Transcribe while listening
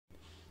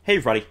Hey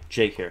everybody,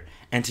 Jake here,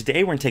 and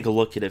today we're going to take a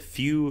look at a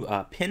few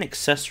pen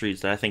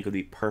accessories that I think would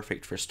be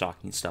perfect for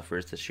stocking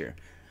stuffers this year.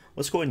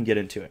 Let's go ahead and get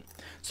into it.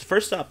 So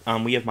first up,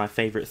 we have my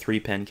favorite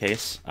 3-pen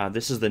case.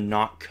 This is the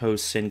Notco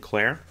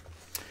Sinclair.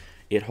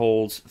 It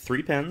holds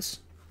 3 pens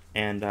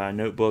and a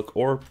notebook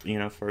or,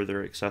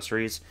 further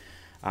accessories.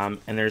 And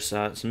there's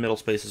some middle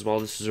space as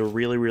well. This is a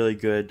really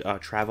good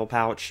travel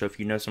pouch, so if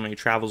you know somebody who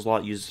travels a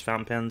lot, uses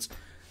fountain pens,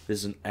 this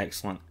is an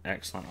excellent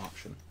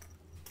option.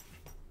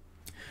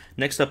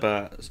 Next up,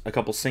 a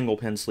couple single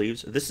pen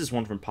sleeves. This is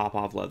one from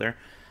Popov Leather.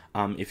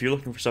 If you're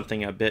looking for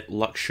something a bit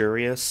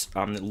luxurious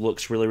that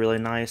looks really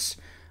nice,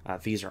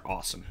 these are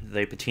awesome.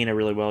 They patina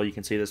really well. You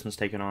can see this one's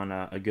taken on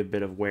a good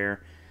bit of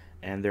wear,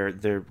 and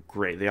they're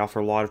great. They offer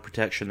a lot of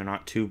protection. They're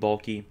not too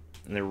bulky,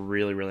 and they're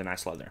really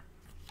nice leather.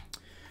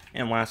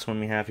 And last one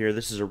we have here,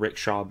 this is a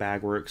Rickshaw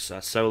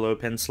Bagworks solo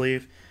pen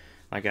sleeve,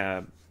 like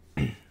a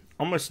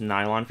almost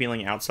nylon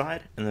feeling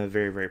outside, and then a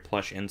very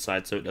plush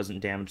inside, so it doesn't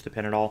damage the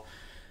pen at all.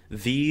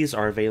 These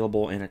are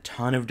available in a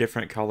ton of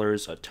different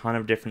colors, a ton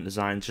of different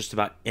designs, just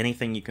about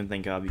anything you can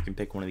think of. You can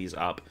pick one of these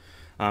up.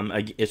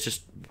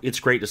 It's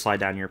great to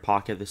slide down in your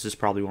pocket. This is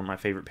probably one of my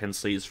favorite pen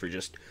sleeves for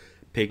just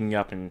picking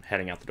up and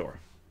heading out the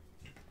door.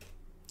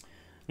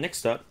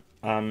 Next up,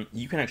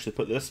 you can actually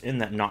put this in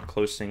that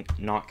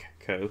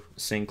Notco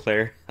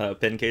Sinclair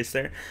pen case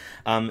there.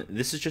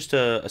 This is just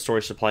a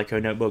Storage Supply Co.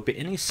 notebook, but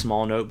any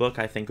small notebook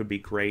I think would be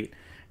great.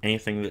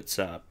 Anything that's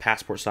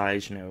passport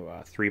size,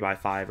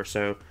 3x5 or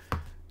so.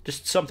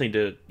 Just something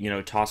to,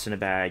 toss in a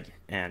bag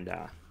and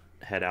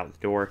head out the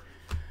door.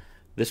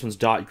 This one's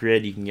dot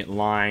grid. You can get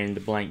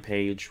lined, blank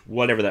page,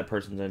 whatever that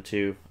person's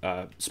into.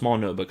 Small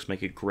notebooks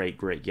make a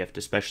great gift,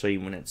 especially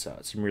when it's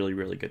some really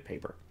good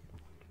paper.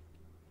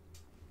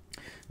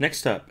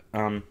 Next up,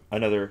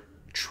 another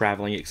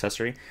traveling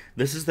accessory.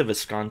 This is the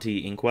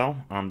Visconti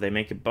inkwell. They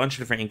make a bunch of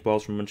different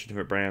inkwells from a bunch of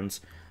different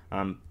brands,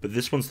 but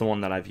this one's the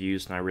one that I've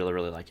used, and I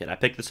really like it. I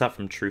picked this up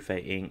from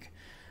Truffet Ink.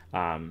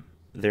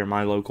 They're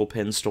my local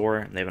pen store,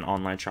 and they have an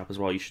online shop as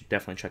well. You should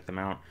definitely check them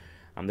out.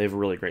 They have a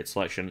really great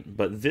selection.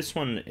 But this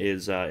one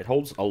is, it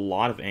holds a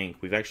lot of ink.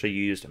 We've actually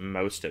used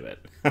most of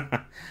it.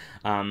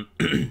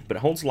 But it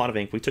holds a lot of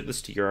ink. We took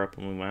this to Europe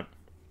when we went,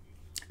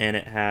 and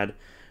it had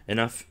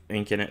enough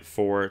ink in it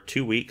for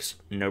 2 weeks,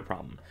 no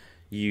problem.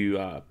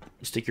 You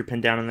stick your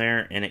pen down in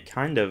there, and it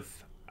kind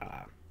of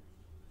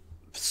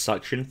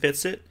suction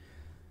fits it.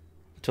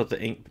 Tilt the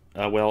ink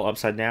well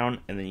upside down,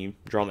 and then you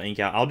draw the ink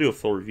out. I'll do a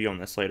full review on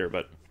this later,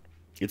 but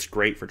it's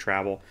great for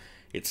travel.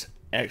 It's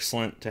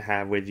excellent to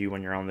have with you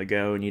when you're on the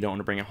go and you don't want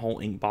to bring a whole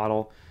ink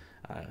bottle.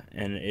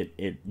 And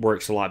it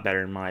works a lot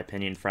better, in my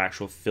opinion, for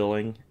actual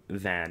filling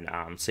than,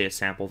 say, a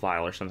sample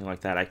vial or something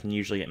like that. I can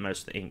usually get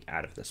most of the ink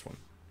out of this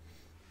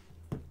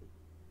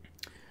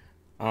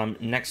one.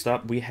 Next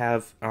up, we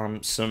have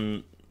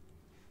some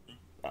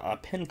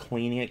pen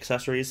cleaning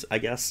accessories, I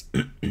guess.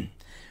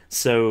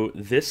 So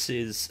this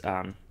is,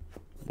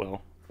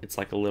 well, it's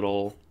like a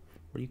little,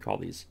 what do you call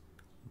these?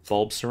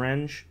 Bulb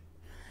syringe.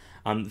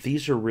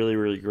 These are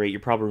really great.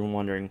 You're probably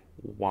wondering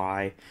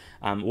why.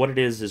 What it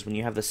is when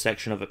you have the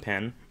section of a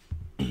pen.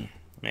 Let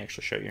me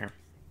actually show you here.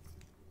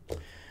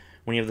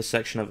 When you have the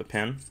section of a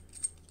pen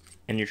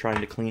and you're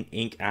trying to clean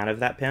ink out of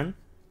that pen,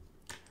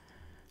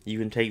 you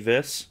can take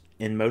this,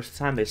 and most of the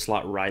time they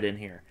slot right in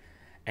here.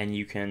 And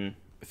you can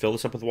fill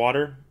this up with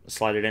water,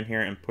 slide it in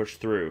here, and push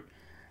through.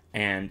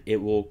 And it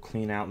will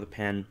clean out the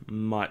pen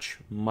much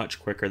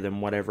quicker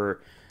than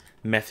whatever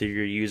method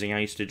you're using. I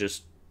used to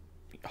just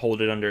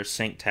hold it under a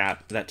sink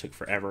tap. That took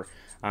forever.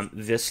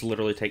 This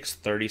literally takes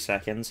 30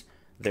 seconds.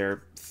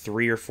 They're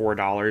 $3 or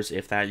 $4,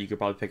 if that. You could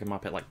probably pick them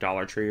up at like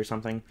Dollar Tree or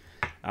something.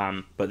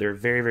 But they're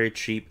very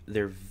cheap.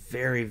 They're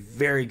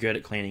very good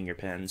at cleaning your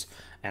pens,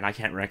 and I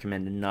can't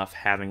recommend enough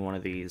having one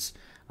of these.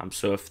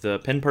 So if the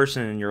pen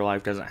person in your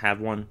life doesn't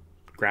have one,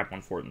 grab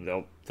one for them.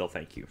 They'll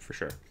thank you for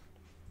sure.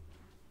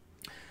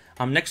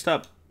 Next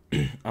up,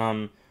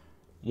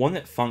 one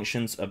that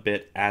functions a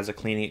bit as a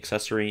cleaning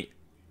accessory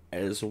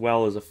as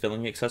well as a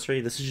filling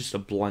accessory. This is just a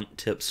blunt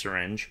tip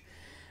syringe,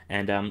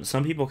 and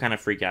some people kind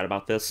of freak out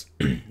about this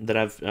that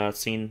I've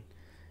seen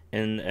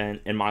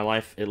in my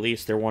life, at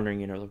least. They're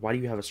wondering, why do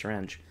you have a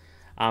syringe?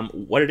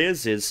 What it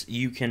is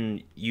you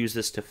can use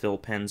this to fill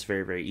pens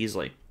very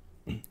easily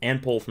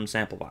and pull from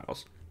sample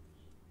vials.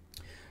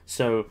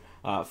 So,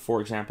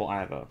 for example, I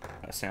have a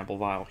sample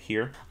vial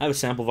here. I have a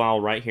sample vial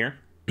right here.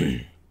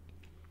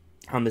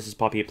 This is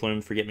Papier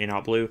Plume Forget Me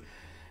Not Blue.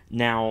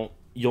 Now,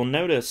 you'll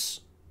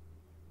notice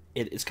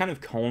it's kind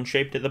of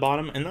cone-shaped at the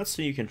bottom, and that's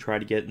so you can try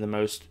to get the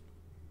most,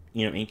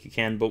 ink you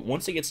can. But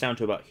once it gets down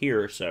to about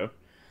here or so,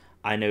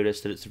 I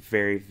noticed that it's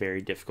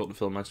very difficult to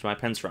fill most of my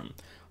pens from.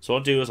 So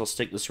what I'll do is I'll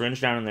stick the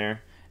syringe down in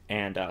there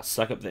and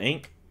suck up the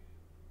ink,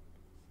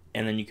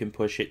 and then you can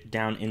push it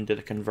down into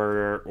the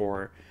converter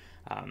or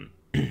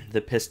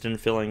the piston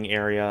filling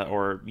area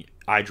or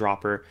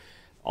eyedropper.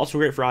 Also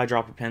great for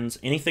eyedropper pens,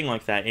 anything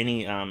like that,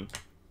 any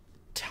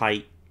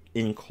tight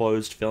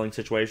enclosed filling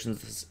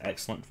situations this is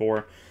excellent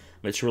for.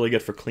 It's really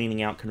good for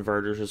cleaning out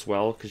converters as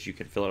well, because you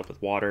can fill it up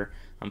with water,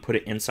 put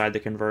it inside the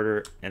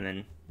converter, and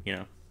then you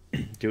know,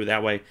 do it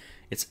that way.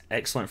 It's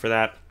excellent for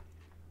that.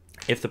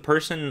 If the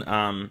person,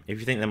 if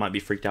you think they might be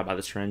freaked out by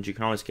the syringe, you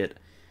can always get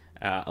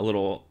a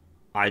little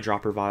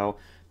eyedropper vial.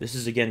 This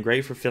is, again,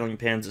 great for filling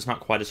pens. It's not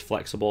quite as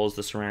flexible as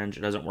the syringe.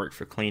 It doesn't work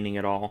for cleaning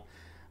at all.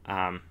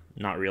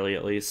 Not really,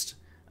 at least.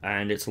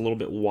 And it's a little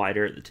bit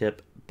wider at the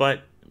tip.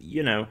 But,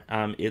 you know,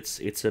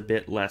 it's a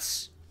bit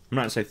less, I'm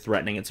not going to say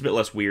threatening, it's a bit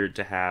less weird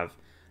to have,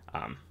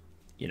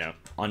 you know,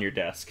 on your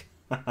desk.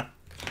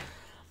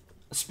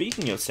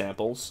 Speaking of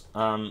samples,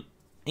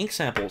 ink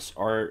samples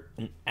are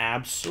an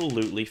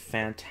absolutely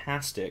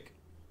fantastic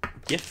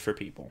gift for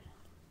people.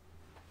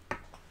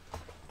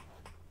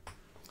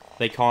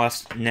 They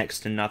cost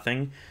next to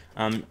nothing.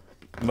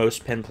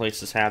 Most pen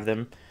places have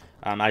them.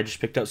 I just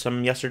picked up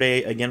some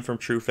yesterday, again from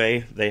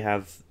Truefay. They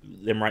have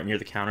them right near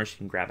the counter, so you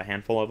can grab a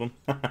handful of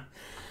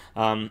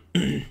them.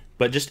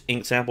 But just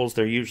ink samples,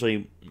 they're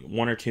usually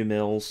 1 or 2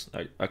 mils,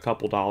 a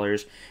couple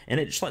dollars, and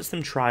it just lets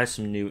them try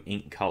some new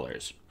ink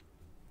colors.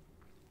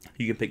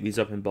 You can pick these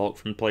up in bulk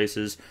from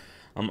places,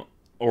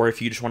 or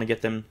if you just want to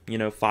get them, you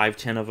know, 5,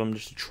 10 of them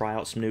just to try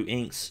out some new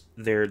inks,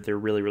 they're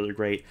really, really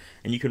great.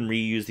 And you can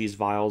reuse these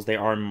vials. They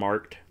are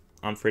marked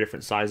for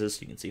different sizes,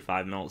 so you can see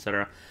 5 mil,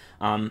 etc.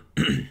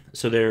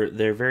 So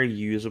they're very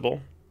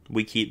usable.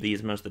 We keep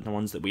these, most of the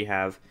ones that we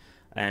have,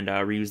 and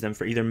reuse them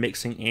for either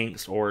mixing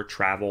inks or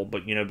travel.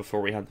 But, you know,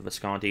 before we had the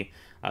Visconti,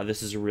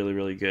 this is a really,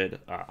 really good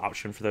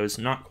option for those.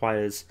 Not quite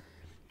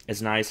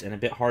as nice and a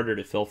bit harder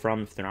to fill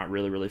from if they're not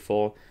really, really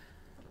full.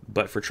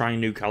 But for trying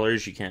new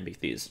colors, you can't beat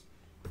these.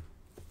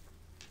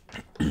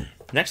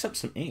 Next up,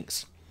 some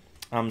inks.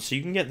 So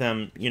you can get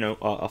them, you know,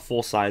 a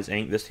full-size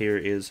ink. This here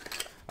is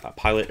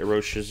Pilot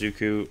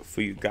Iroshizuku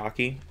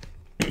Fuyugaki.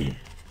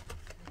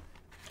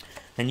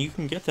 And you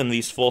can get them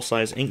these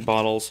full-size ink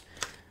bottles.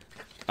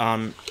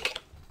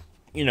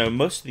 You know,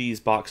 most of these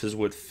boxes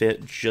would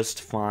fit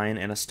just fine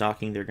in a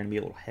stocking. They're going to be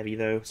a little heavy,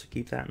 though, so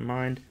keep that in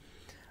mind.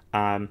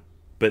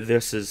 But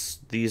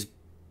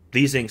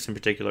these inks in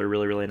particular are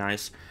really, really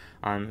nice.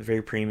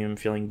 Very premium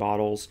feeling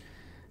bottles.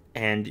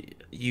 And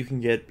you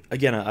can get,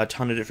 again, a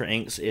ton of different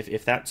inks.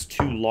 If that's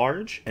too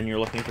large and you're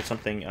looking for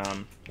something,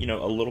 you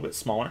know, a little bit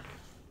smaller,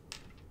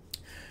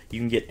 you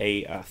can get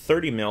a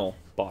 30 mil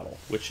bottle,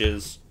 which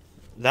is,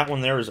 that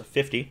one there is a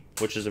 50,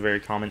 which is a very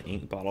common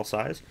ink bottle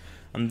size.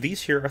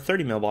 These here are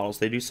 30 mil bottles.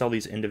 They do sell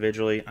these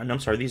individually. I'm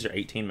sorry, these are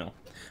 18 mil.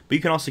 But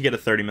you can also get a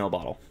 30 mil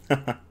bottle.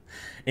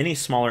 Any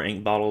smaller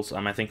ink bottles,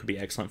 I think, would be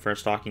excellent for a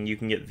stocking. You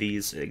can get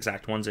these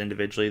exact ones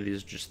individually.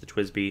 These are just the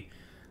TWSBI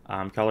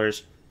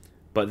colors.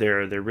 But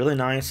they're really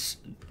nice,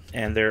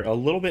 and they're a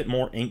little bit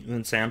more ink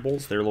than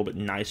samples. They're a little bit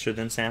nicer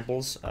than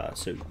samples.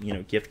 So, you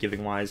know,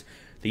 gift-giving wise,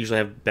 they usually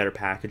have better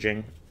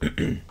packaging.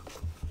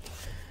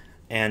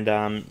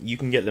 And you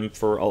can get them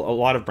for, a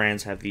lot of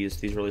brands have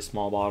these really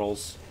small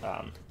bottles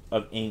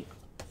of ink.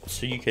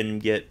 So you can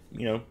get,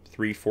 you know,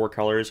 3, 4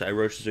 colors.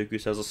 Iroshizuku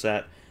sells a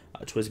set.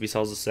 TWSBI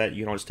sells a set.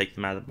 You can always take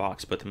them out of the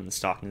box, put them in the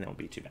stocking. That won't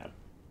be too bad.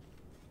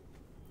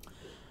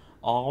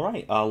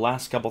 Alright,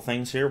 last couple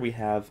things here. We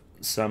have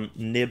some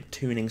nib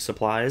tuning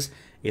supplies.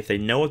 If they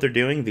know what they're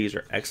doing, these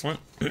are excellent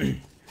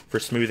for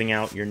smoothing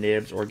out your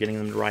nibs or getting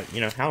them to write,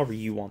 you know, however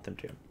you want them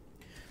to.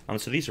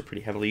 So these are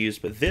pretty heavily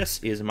used, but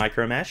this is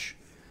micro mesh,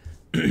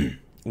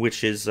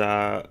 which is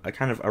a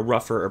kind of a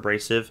rougher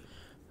abrasive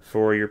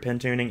for your pen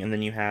tuning, and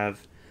then you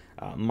have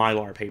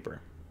Mylar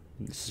paper.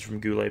 This is from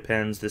Goulet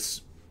Pens,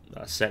 this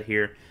set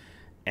here,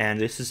 and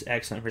this is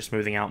excellent for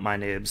smoothing out my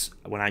nibs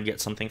when I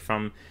get something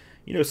from,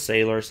 you know,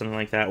 Sailor or something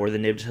like that, or the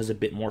nib just has a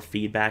bit more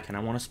feedback and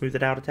I want to smooth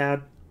it out a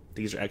tad.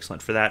 These are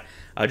excellent for that.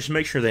 Just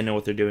make sure they know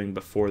what they're doing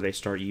before they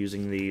start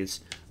using these.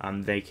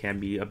 They can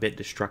be a bit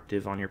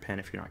destructive on your pen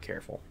if you're not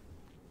careful.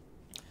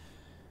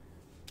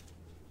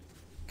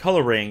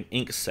 Coloring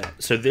ink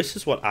set. So this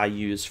is what I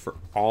use for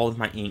all of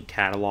my ink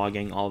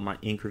cataloging, all of my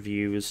ink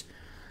reviews.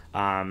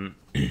 I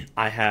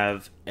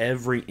have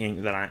every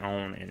ink that I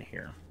own in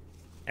here.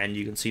 And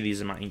you can see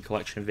these in my ink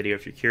collection video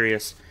if you're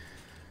curious.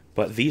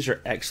 But these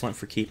are excellent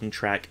for keeping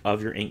track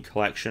of your ink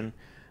collection.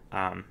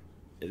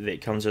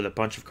 It comes with a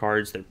bunch of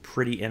cards. They're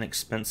pretty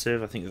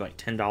inexpensive. I think they're like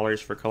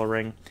 $10 for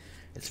coloring.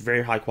 It's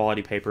very high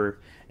quality paper.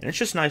 And it's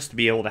just nice to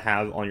be able to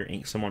have all your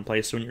inks in one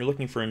place. So when you're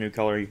looking for a new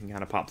color, you can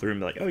kind of pop through and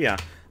be like, oh yeah,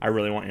 I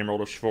really want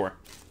Emerald of Chivor.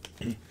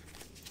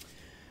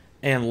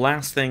 And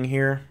last thing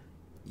here,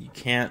 you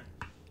can't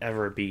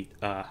ever beat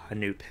a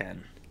new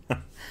pen.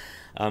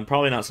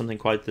 Probably not something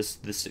quite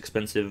this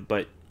expensive,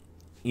 but,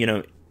 you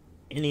know,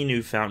 any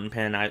new fountain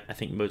pen, I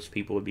think most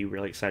people would be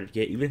really excited to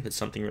get, even if it's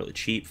something really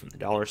cheap from the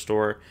dollar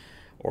store,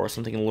 or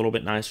something a little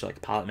bit nicer like a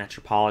Pilot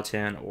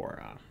Metropolitan,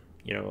 or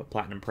you know, a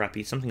Platinum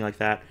Preppy, something like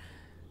that.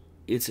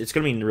 It's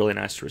going to be really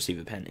nice to receive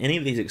a pen. Any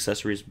of these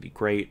accessories would be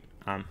great,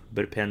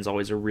 but a pen's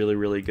always a really,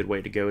 really good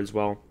way to go as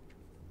well.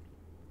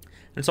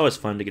 And it's always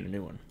fun to get a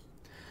new one.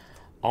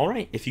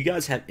 Alright, if you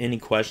guys have any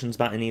questions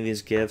about any of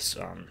these gifts,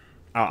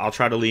 I'll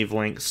try to leave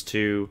links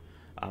to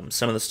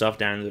some of the stuff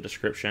down in the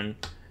description.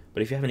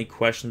 But if you have any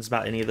questions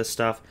about any of this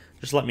stuff,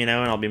 just let me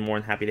know and I'll be more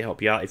than happy to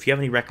help you out. If you have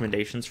any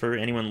recommendations for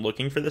anyone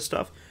looking for this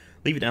stuff,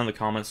 leave it down in the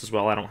comments as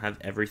well. I don't have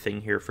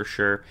everything here for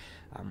sure,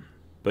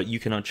 but you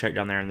can check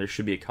down there, and there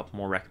should be a couple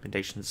more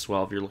recommendations as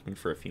well if you're looking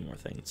for a few more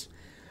things.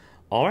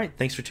 Alright,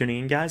 thanks for tuning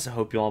in, guys. I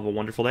hope you all have a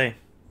wonderful day.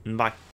 Bye.